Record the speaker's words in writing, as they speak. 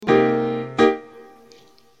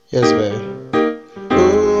Yes, baby.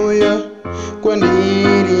 Huya,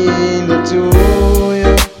 kwandiri ndati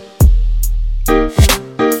huya.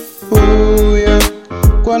 Huya,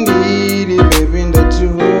 kwandiri baby ndati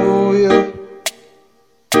huya.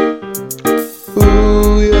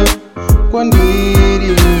 Huya,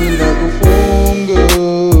 kwandiri ndakufunga.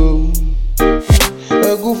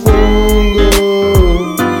 Ndakufunga.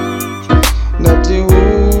 Ndati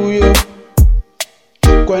huya,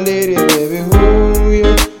 kwandiri baby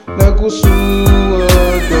huya. Nakusuwa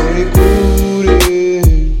kuri kure.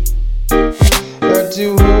 Ndati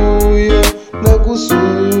huya,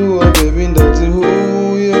 nakusuwa baby ndati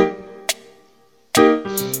huya.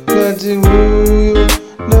 Ndati huya,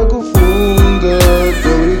 nakufunga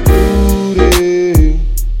kuri kure.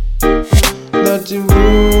 Ndati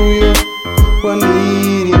huya,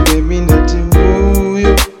 kwandiri baby ndati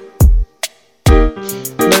huya.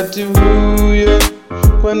 Ndati huya,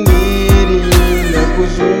 kwandiri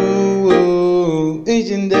nakusuwa.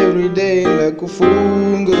 Each and every day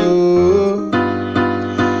nakufunga.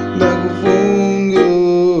 Nakufunga.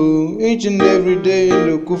 Each and every day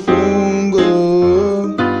nakufunga.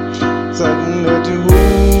 Saka ndati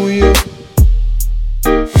huya.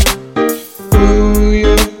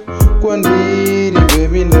 Huya, kwandiri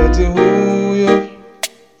baby ndati huya.